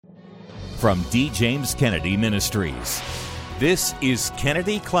from D. James Kennedy Ministries. This is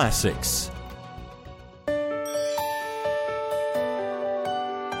Kennedy Classics.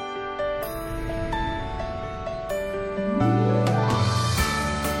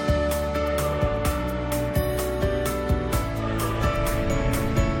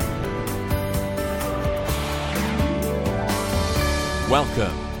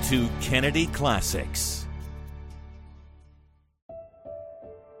 Welcome to Kennedy Classics.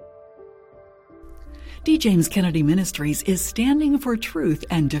 D. James Kennedy Ministries is standing for truth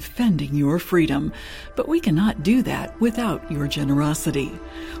and defending your freedom, but we cannot do that without your generosity.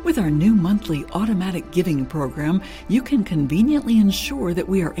 With our new monthly automatic giving program, you can conveniently ensure that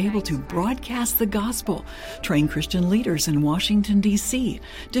we are able to broadcast the gospel, train Christian leaders in Washington, D.C.,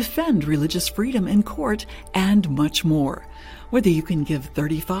 defend religious freedom in court, and much more. Whether you can give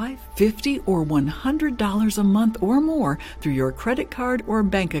 $35, $50, or $100 a month or more through your credit card or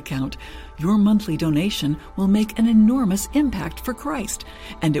bank account, your monthly donation will make an enormous impact for Christ,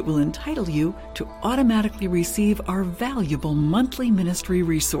 and it will entitle you to automatically receive our valuable monthly ministry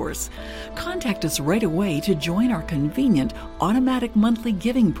resource. Contact us right away to join our convenient automatic monthly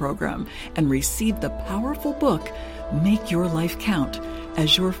giving program and receive the powerful book, Make Your Life Count,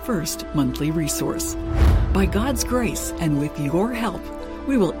 as your first monthly resource. By God's grace and with your help,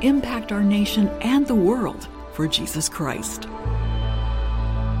 we will impact our nation and the world for Jesus Christ.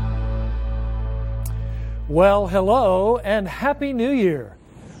 Well, hello and Happy New Year.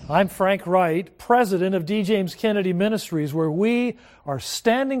 I'm Frank Wright, president of D. James Kennedy Ministries, where we are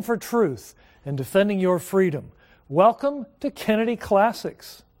standing for truth and defending your freedom. Welcome to Kennedy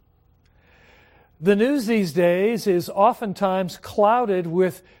Classics. The news these days is oftentimes clouded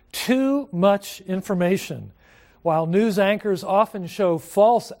with too much information. While news anchors often show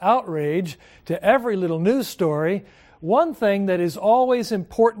false outrage to every little news story, one thing that is always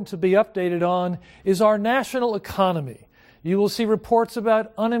important to be updated on is our national economy. You will see reports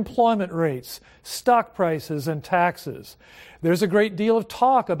about unemployment rates, stock prices, and taxes. There's a great deal of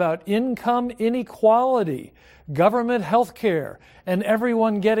talk about income inequality, government health care, and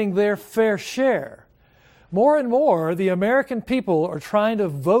everyone getting their fair share. More and more, the American people are trying to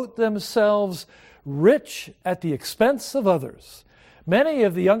vote themselves rich at the expense of others. Many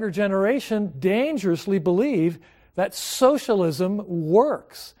of the younger generation dangerously believe that socialism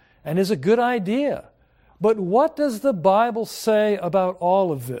works and is a good idea. But what does the Bible say about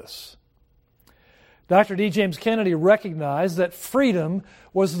all of this? Dr. D. James Kennedy recognized that freedom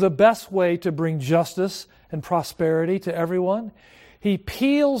was the best way to bring justice and prosperity to everyone. He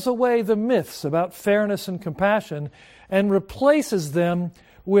peels away the myths about fairness and compassion and replaces them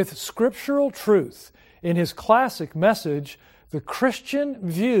with scriptural truth in his classic message, The Christian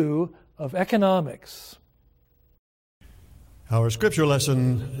View of Economics. Our scripture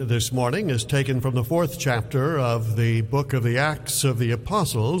lesson this morning is taken from the 4th chapter of the book of the Acts of the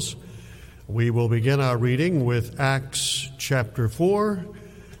Apostles. We will begin our reading with Acts chapter 4,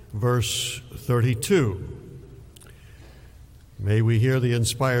 verse 32. May we hear the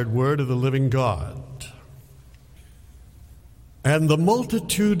inspired word of the living God. And the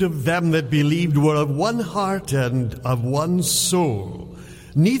multitude of them that believed were of one heart and of one soul.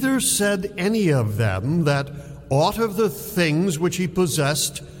 Neither said any of them that aught of the things which he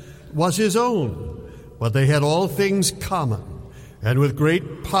possessed was his own, but they had all things common, and with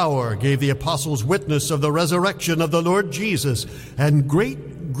great power gave the apostles witness of the resurrection of the Lord Jesus, and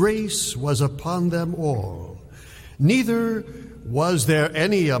great grace was upon them all. Neither was there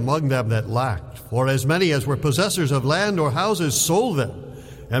any among them that lacked, for as many as were possessors of land or houses sold them,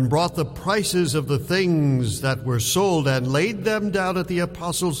 and brought the prices of the things that were sold, and laid them down at the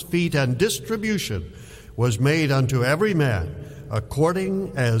apostles' feet, and distribution was made unto every man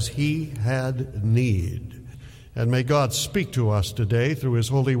according as he had need. And may God speak to us today through his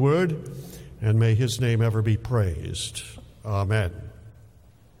holy word, and may his name ever be praised. Amen.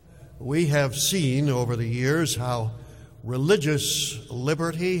 We have seen over the years how religious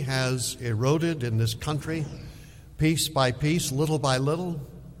liberty has eroded in this country, piece by piece, little by little.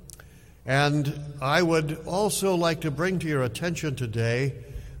 And I would also like to bring to your attention today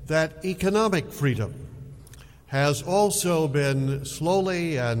that economic freedom has also been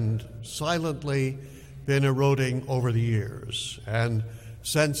slowly and silently been eroding over the years. And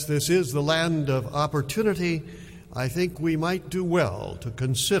since this is the land of opportunity, I think we might do well to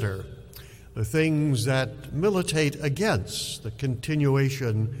consider the things that militate against the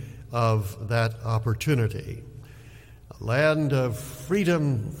continuation of that opportunity. A land of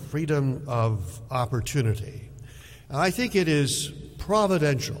freedom, freedom of opportunity. I think it is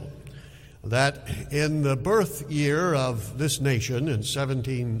providential that in the birth year of this nation in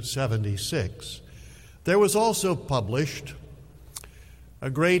 1776, there was also published a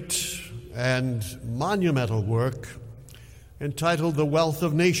great and monumental work entitled The Wealth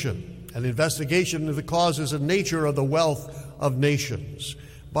of Nation, an investigation of the causes and nature of the wealth of nations,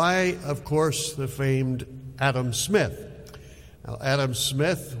 by, of course, the famed Adam Smith. Now, Adam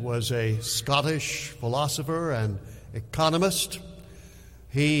Smith was a Scottish philosopher and economist.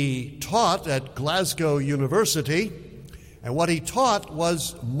 He taught at Glasgow University, and what he taught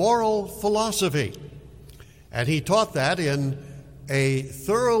was moral philosophy. And he taught that in a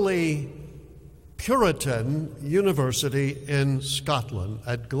thoroughly Puritan university in Scotland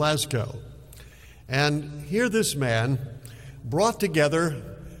at Glasgow. And here this man brought together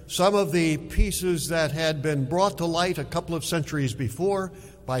some of the pieces that had been brought to light a couple of centuries before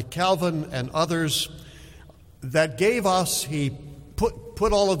by Calvin and others that gave us, he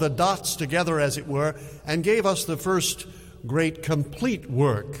put all of the dots together, as it were, and gave us the first great complete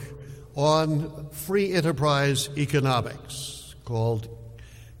work on free enterprise economics called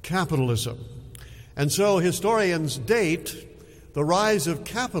Capitalism. And so historians date the rise of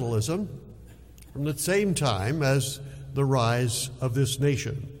capitalism from the same time as the rise of this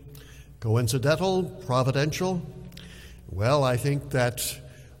nation. Coincidental? Providential? Well, I think that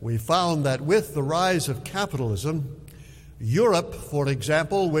we found that with the rise of capitalism, Europe, for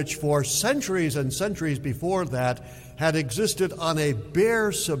example, which for centuries and centuries before that had existed on a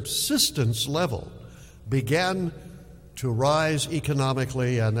bare subsistence level, began to rise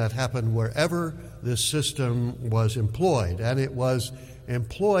economically, and that happened wherever this system was employed. And it was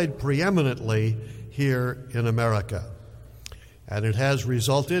employed preeminently here in America. And it has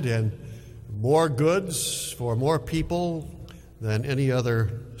resulted in more goods for more people than any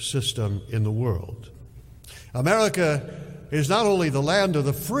other system in the world. America is not only the land of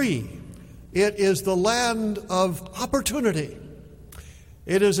the free, it is the land of opportunity.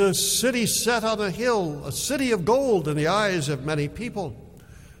 It is a city set on a hill, a city of gold in the eyes of many people.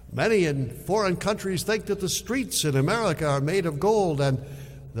 Many in foreign countries think that the streets in America are made of gold and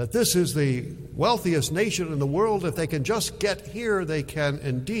that this is the wealthiest nation in the world. If they can just get here, they can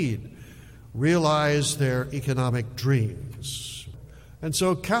indeed realize their economic dreams. And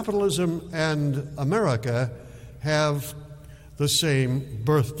so capitalism and America have the same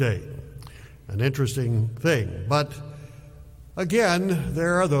birthday. An interesting thing. But again,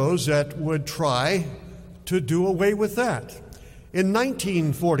 there are those that would try to do away with that. In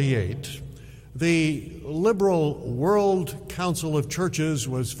 1948, the liberal World Council of Churches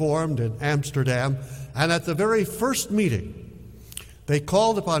was formed in Amsterdam, and at the very first meeting, they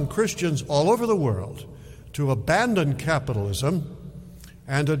called upon Christians all over the world to abandon capitalism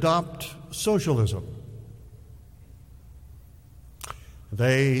and adopt socialism.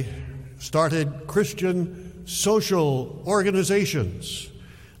 They started Christian social organizations.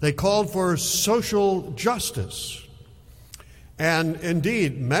 They called for social justice. And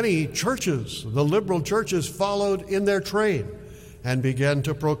indeed, many churches, the liberal churches, followed in their train and began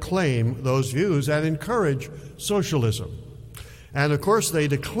to proclaim those views and encourage socialism. And of course, they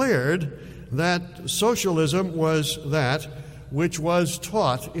declared that socialism was that which was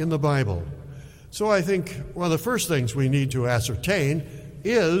taught in the Bible. So I think one of the first things we need to ascertain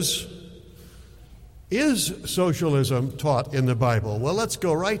is socialism taught in the Bible? Well, let's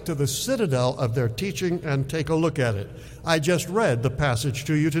go right to the citadel of their teaching and take a look at it. I just read the passage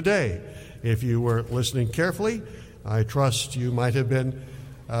to you today. If you were listening carefully, I trust you might have been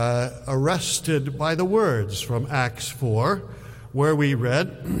arrested by the words from Acts 4, where we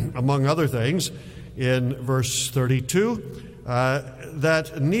read, among other things, in verse 32,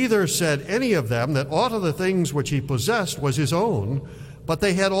 that neither said any of them that aught of the things which he possessed was his own, but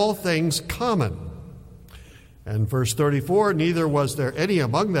they had all things common. And verse 34, neither was there any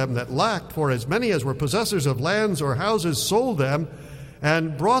among them that lacked, for as many as were possessors of lands or houses sold them,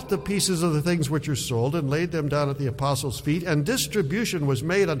 and brought the pieces of the things which are sold, and laid them down at the apostles' feet, and distribution was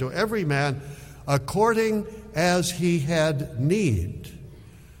made unto every man according as he had need.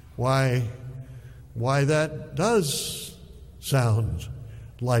 Why, that does sound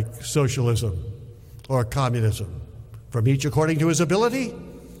like socialism or communism. From each according to his ability,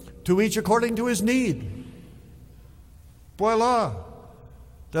 to each according to his need. Voila!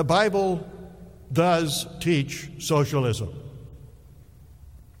 The Bible does teach socialism.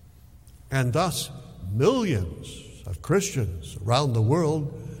 And thus, millions of Christians around the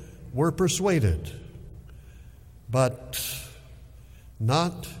world were persuaded, but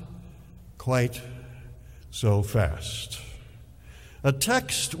not quite so fast. A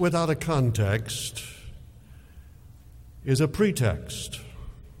text without a context is a pretext.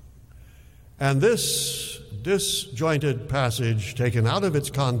 And this disjointed passage, taken out of its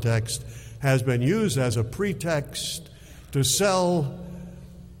context, has been used as a pretext to sell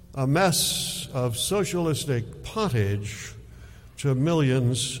a mess of socialistic pottage to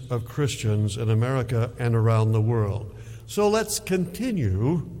millions of Christians in America and around the world. So let's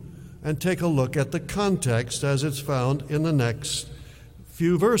continue and take a look at the context as it's found in the next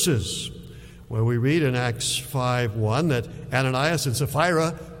few verses, where we read in Acts 5:1 that Ananias and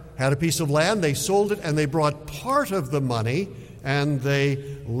Sapphira had a piece of land, they sold it, and they brought part of the money, and they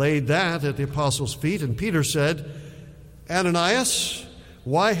laid that at the apostles' feet. And Peter said, Ananias,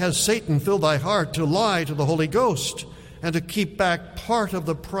 why has Satan filled thy heart to lie to the Holy Ghost and to keep back part of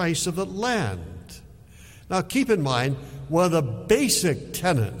the price of the land? Now keep in mind, one of the basic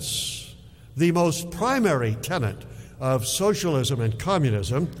tenets, the most primary tenet of socialism and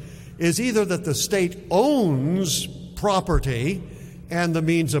communism is either that the state owns property and the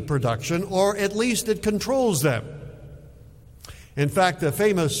means of production, or at least it controls them. In fact, the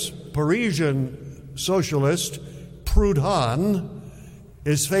famous Parisian socialist Proudhon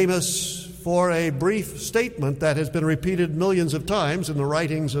is famous for a brief statement that has been repeated millions of times in the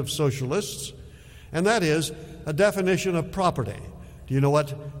writings of socialists, and that is a definition of property. Do you know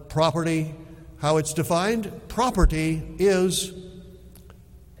what property, how it's defined? Property is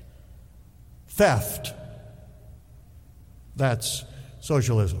theft. That's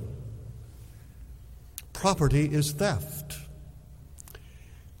socialism. Property is theft.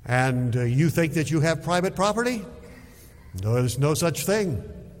 And you think that you have private property? No, there's no such thing.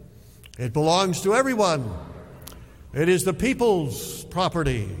 It belongs to everyone. It is the people's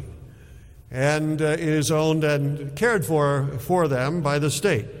property, and it is owned and cared for them by the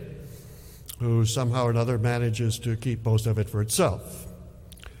state, who somehow or another manages to keep most of it for itself.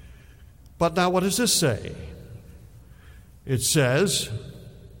 But now what does this say? It says,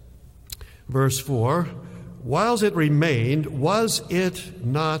 verse 4, whiles it remained, was it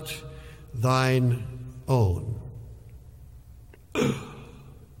not thine own?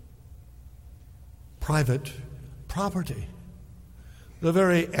 Private property. The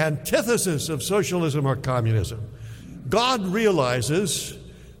very antithesis of socialism or communism. God realizes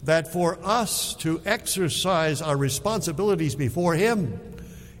that for us to exercise our responsibilities before Him,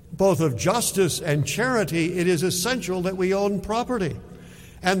 both of justice and charity, it is essential that we own property.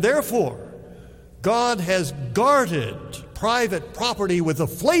 And therefore, God has guarded private property with the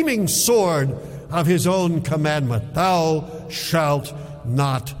flaming sword of His own commandment. Thou shalt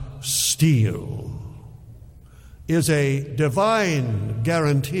not steal is a divine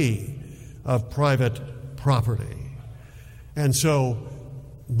guarantee of private property. And so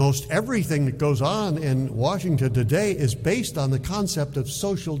most everything that goes on in Washington today is based on the concept of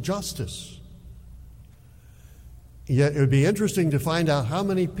social justice. Yet it would be interesting to find out how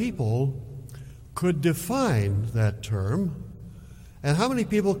many people could define that term and how many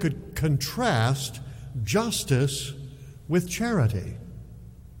people could contrast justice with charity.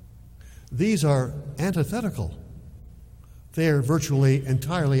 These are antithetical. They are virtually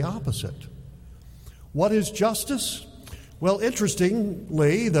entirely opposite. What is justice? Well,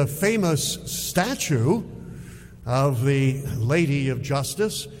 interestingly, the famous statue of the Lady of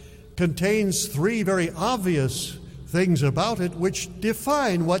Justice contains three very obvious things about it which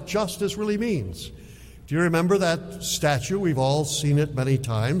define what justice really means. Do you remember that statue? We've all seen it many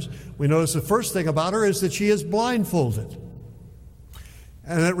times. We notice the first thing about her is that she is blindfolded.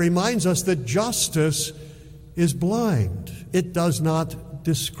 And it reminds us that justice is blind. It does not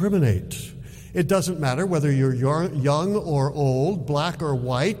discriminate. It doesn't matter whether you're young or old, black or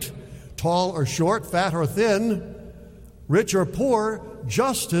white, tall or short, fat or thin, rich or poor.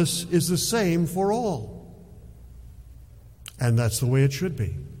 Justice is the same for all. And that's the way it should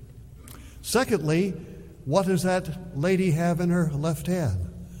be. Secondly, what does that lady have in her left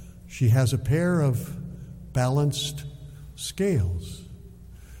hand? She has a pair of balanced scales,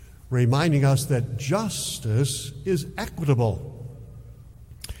 reminding us that justice is equitable,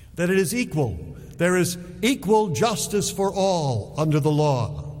 that it is equal. There is equal justice for all under the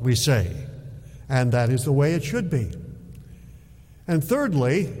law, we say, and that is the way it should be. And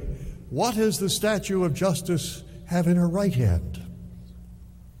thirdly, what does the statue of justice have in her right hand?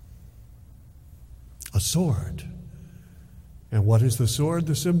 A sword. And what is the sword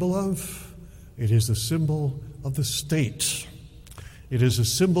the symbol of? It is the symbol of the state. It is a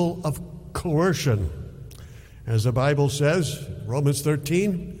symbol of coercion. As the Bible says, Romans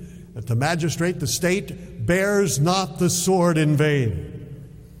 13, that the magistrate, the state, bears not the sword in vain.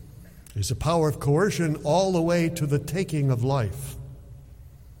 It is a power of coercion all the way to the taking of life.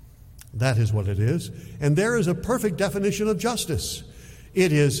 That is what it is. And there is a perfect definition of justice.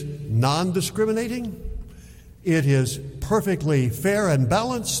 It is non-discriminating. It is perfectly fair and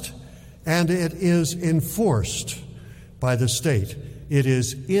balanced, and it is enforced by the state. It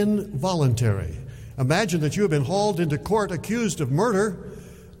is involuntary. Imagine that you have been hauled into court accused of murder.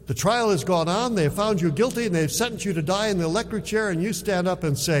 The trial has gone on, they have found you guilty, and they've sentenced you to die in the electric chair, and you stand up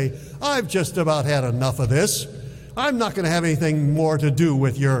and say, I've just about had enough of this. I'm not going to have anything more to do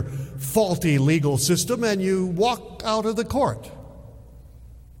with your faulty legal system, and you walk out of the court.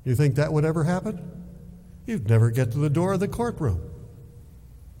 You think that would ever happen? You'd never get to the door of the courtroom.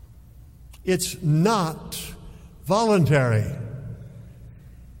 It's not voluntary.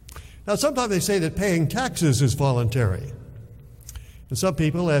 Now, sometimes they say that paying taxes is voluntary. And some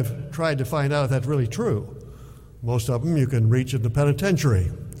people have tried to find out if that's really true. Most of them you can reach in the penitentiary.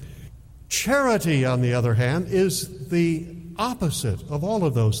 Charity, on the other hand, is the opposite of all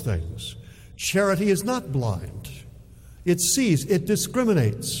of those things. Charity is not blind. It sees, it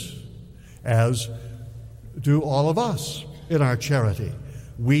discriminates, as do all of us in our charity.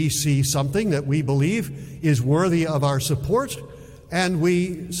 We see something that we believe is worthy of our support, and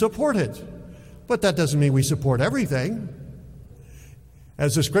we support it. But that doesn't mean we support everything.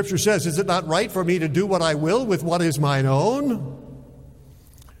 As the Scripture says, is it not right for me to do what I will with what is mine own?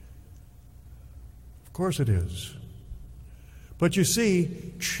 Of course it is. But you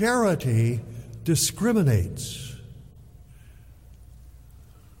see, charity discriminates.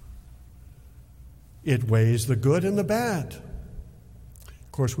 It weighs the good and the bad.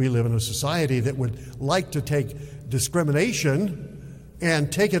 Of course, we live in a society that would like to take discrimination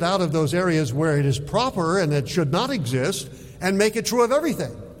and take it out of those areas where it is proper and it should not exist, and make it true of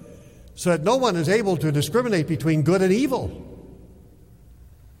everything, so that no one is able to discriminate between good and evil,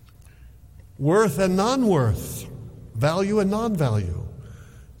 worth and non-worth, value and non-value.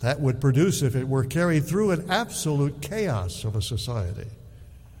 That would produce, if it were carried through, an absolute chaos of a society.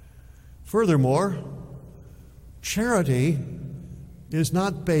 Furthermore, charity is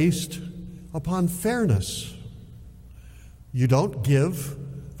not based upon fairness. You don't give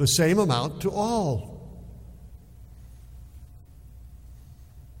the same amount to all.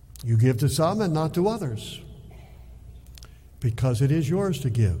 You give to some and not to others, because it is yours to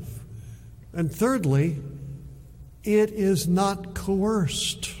give. And thirdly, it is not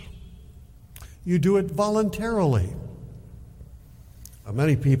coerced. You do it voluntarily. Now,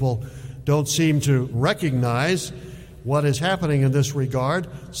 many people don't seem to recognize what is happening in this regard.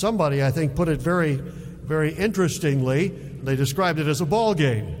 Somebody, I think, put it very, very interestingly. They described it as a ball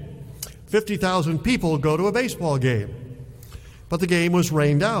game. 50,000 people go to a baseball game. But the game was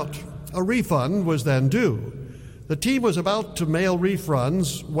rained out. A refund was then due. The team was about to mail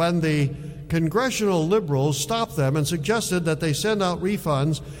refunds when the congressional liberals stopped them and suggested that they send out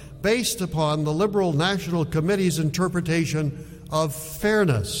refunds based upon the Liberal National Committee's interpretation of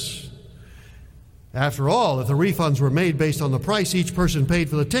fairness. After all, if the refunds were made based on the price each person paid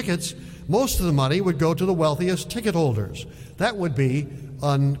for the tickets, most of the money would go to the wealthiest ticket holders. That would be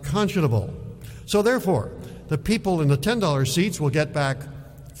unconscionable. So therefore, the people in the $10 seats will get back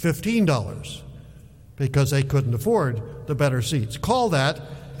 $15 because they couldn't afford the better seats. Call that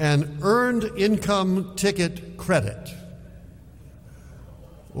an earned income ticket credit.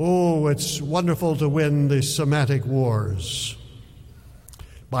 Oh, it's wonderful to win the semantic wars.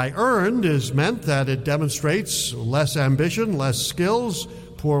 By earned is meant that it demonstrates less ambition, less skills,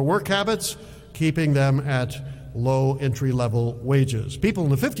 poor work habits, keeping them at low entry-level wages. People in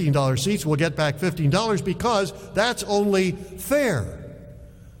the $15 seats will get back $15 because that's only fair.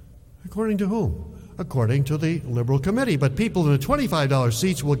 According to whom? According to the Liberal Committee. But people in the $25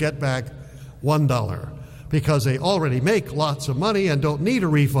 seats will get back $1 because they already make lots of money and don't need a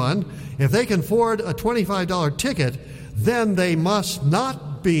refund. If they can afford a $25 ticket, then they must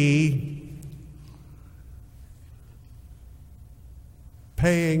not be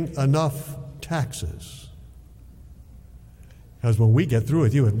paying enough taxes. Because when we get through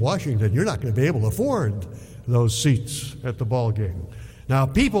with you in Washington, you're not going to be able to afford those seats at the ball game. Now,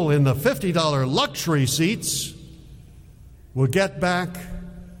 people in the $50 luxury seats will get back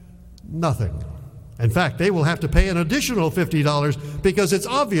nothing. In fact, they will have to pay an additional $50 because it's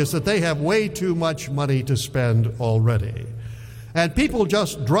obvious that they have way too much money to spend already. And people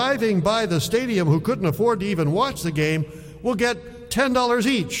just driving by the stadium who couldn't afford to even watch the game will get $10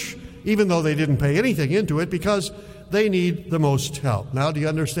 each, even though they didn't pay anything into it because they need the most help. Now, do you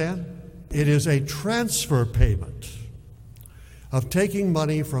understand? It is a transfer payment of taking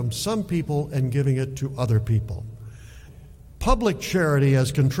money from some people and giving it to other people. Public charity,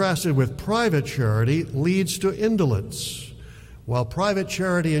 as contrasted with private charity, leads to indolence, while private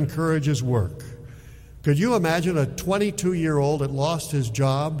charity encourages work. Could you imagine a 22-year-old that lost his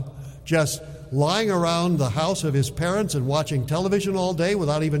job just lying around the house of his parents and watching television all day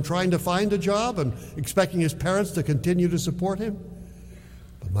without even trying to find a job and expecting his parents to continue to support him?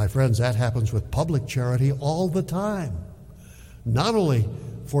 But my friends, that happens with public charity all the time. Not only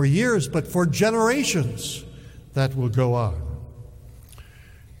for years, but for generations that will go on.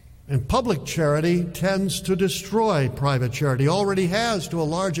 And public charity tends to destroy private charity, already has to a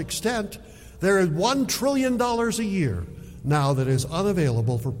large extent. There is $1 trillion a year now that is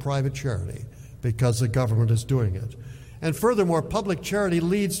unavailable for private charity because the government is doing it. And furthermore, public charity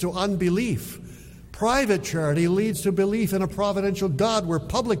leads to unbelief. Private charity leads to belief in a providential God, where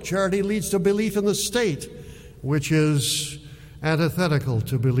public charity leads to belief in the state, which is antithetical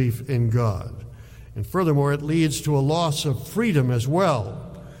to belief in God. And furthermore, it leads to a loss of freedom as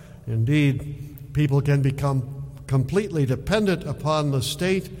well. Indeed, people can become completely dependent upon the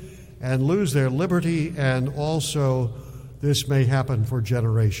state and lose their liberty, and also this may happen for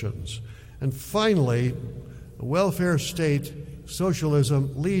generations. And finally, the welfare state,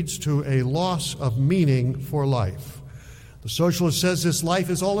 socialism, leads to a loss of meaning for life. The socialist says this life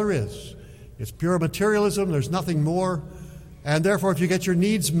is all there is. It's pure materialism, there's nothing more, and therefore if you get your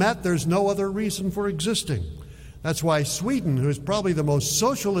needs met, there's no other reason for existing. That's why Sweden, who is probably the most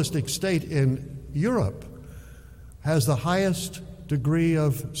socialistic state in Europe, has the highest degree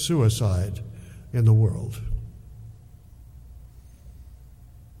of suicide in the world.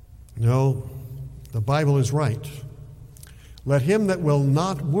 No, the Bible is right. Let him that will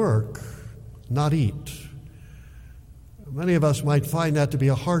not work not eat. Many of us might find that to be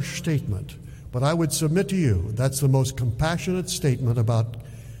a harsh statement, but I would submit to you that's the most compassionate statement about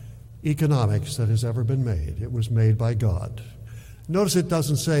economics that has ever been made. It was made by God. Notice it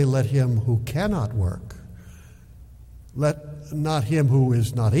doesn't say, let him who cannot work. Let not him who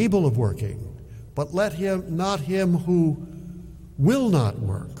is not able of working, but let him not him who will not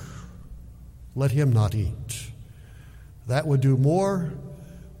work. Let him not eat. That would do more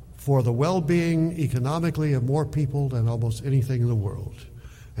for the well-being economically of more people than almost anything in the world.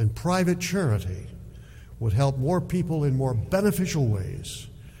 And private charity would help more people in more beneficial ways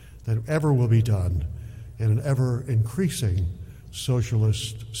than ever will be done in an ever-increasing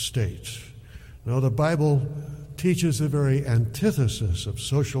socialist state. Now, the Bible teaches the very antithesis of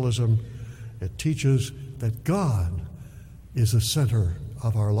socialism. It teaches that God is the center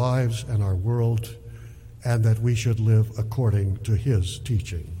of our lives and our world, and that we should live according to his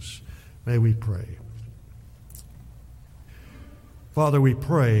teachings. May we pray. Father, we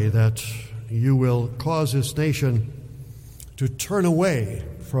pray that you will cause this nation to turn away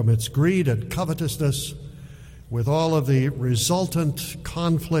from its greed and covetousness with all of the resultant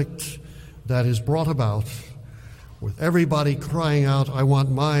conflict that is brought about, with everybody crying out, I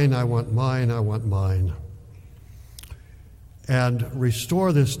want mine, I want mine, I want mine. And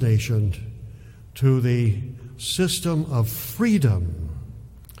restore this nation to the system of freedom,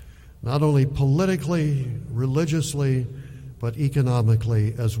 not only politically, religiously, but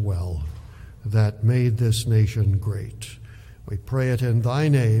economically as well, that made this nation great. We pray it in thy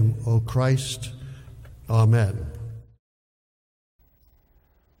name, O Christ. Amen.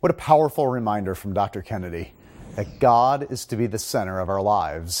 What a powerful reminder from Dr. Kennedy that God is to be the center of our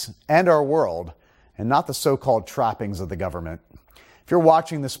lives and our world, and not the so-called trappings of the government. If you're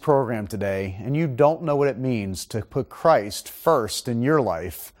watching this program today and you don't know what it means to put Christ first in your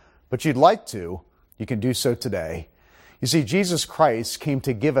life, but you'd like to, you can do so today. You see, Jesus Christ came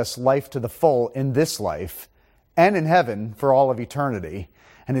to give us life to the full in this life and in heaven for all of eternity,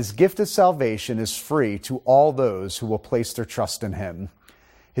 and his gift of salvation is free to all those who will place their trust in him.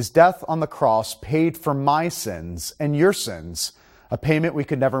 His death on the cross paid for my sins and your sins, a payment we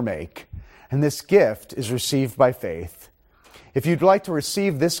could never make, and this gift is received by faith. If you'd like to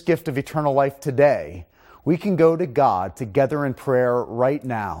receive this gift of eternal life today, we can go to God together in prayer right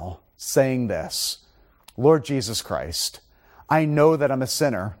now, saying this: Lord Jesus Christ, I know that I'm a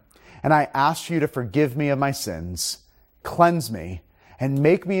sinner, and I ask you to forgive me of my sins, cleanse me, and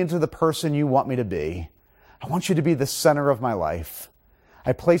make me into the person you want me to be. I want you to be the center of my life.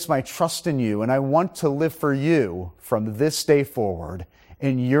 I place my trust in you, and I want to live for you from this day forward.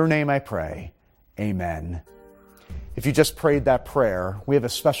 In your name I pray. Amen. If you just prayed that prayer, we have a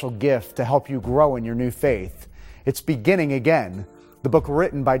special gift to help you grow in your new faith. It's Beginning Again, the book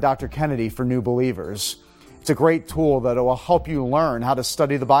written by Dr. Kennedy for new believers. It's a great tool that will help you learn how to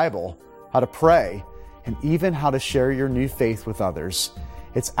study the Bible, how to pray, and even how to share your new faith with others.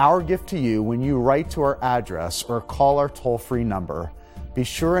 It's our gift to you when you write to our address or call our toll-free number. Be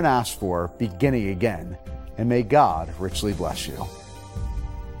sure and ask for Beginning Again, and may God richly bless you.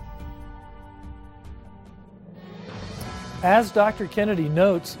 As Dr. Kennedy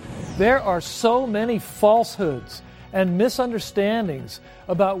notes, there are so many falsehoods and misunderstandings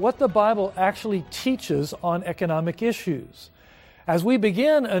about what the Bible actually teaches on economic issues. As we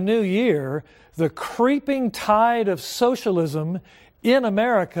begin a new year, the creeping tide of socialism in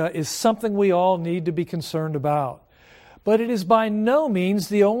America is something we all need to be concerned about. But it is by no means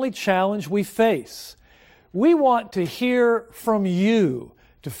the only challenge we face. We want to hear from you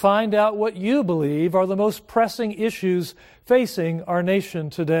to find out what you believe are the most pressing issues facing our nation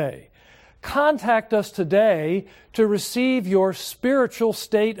today. Contact us today to receive your Spiritual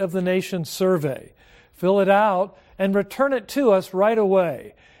State of the Nation survey. Fill it out and return it to us right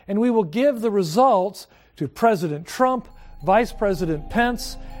away, and we will give the results to President Trump, Vice President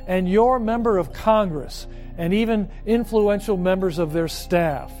Pence, and your member of Congress, and even influential members of their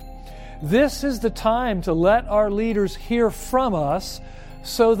staff. This is the time to let our leaders hear from us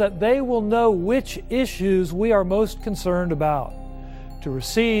so that they will know which issues we are most concerned about. To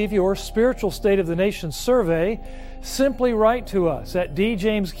receive your Spiritual State of the Nation survey, simply write to us at D.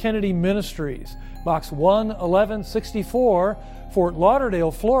 James Kennedy Ministries, Box 11164, Fort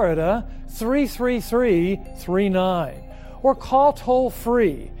Lauderdale, Florida, 33339, or call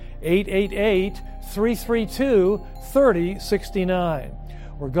toll-free 888-332-3069,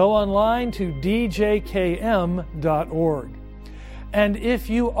 or go online to djkm.org. And if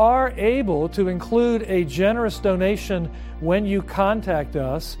you are able to include a generous donation when you contact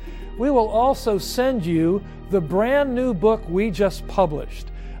us, we will also send you the brand new book we just published,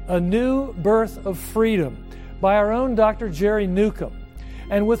 A New Birth of Freedom, by our own Dr. Jerry Newcomb,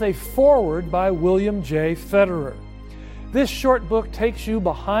 and with a foreword by William J. Federer. This short book takes you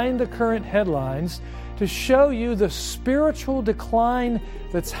behind the current headlines to show you the spiritual decline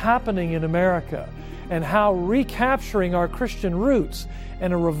that's happening in America, and how recapturing our Christian roots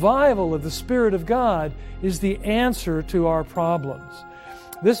and a revival of the Spirit of God is the answer to our problems.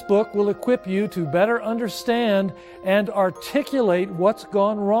 This book will equip you to better understand and articulate what's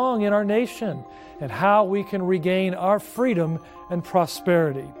gone wrong in our nation and how we can regain our freedom and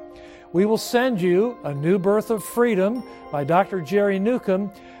prosperity. We will send you A New Birth of Freedom by Dr. Jerry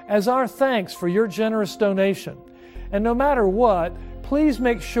Newcomb as our thanks for your generous donation. And no matter what, please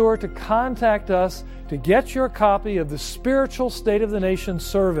make sure to contact us to get your copy of the Spiritual State of the Nation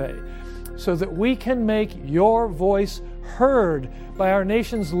survey so that we can make your voice heard by our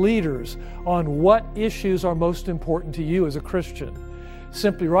nation's leaders on what issues are most important to you as a Christian.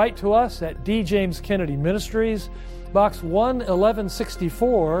 Simply write to us at D. James Kennedy Ministries, Box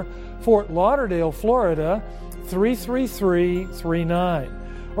 11164, Fort Lauderdale, Florida, 33339,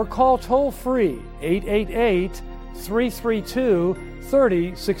 or call toll-free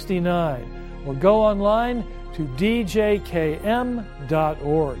 888-332-3069, or go online to djkm.org.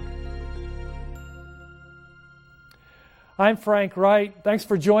 I'm Frank Wright. Thanks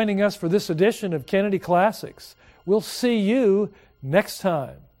for joining us for this edition of Kennedy Classics. We'll see you next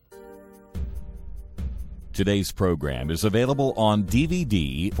time. Today's program is available on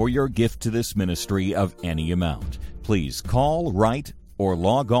DVD for your gift to this ministry of any amount. Please call, write, or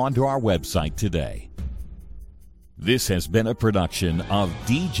log on to our website today. This has been a production of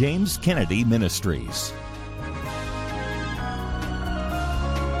D. James Kennedy Ministries.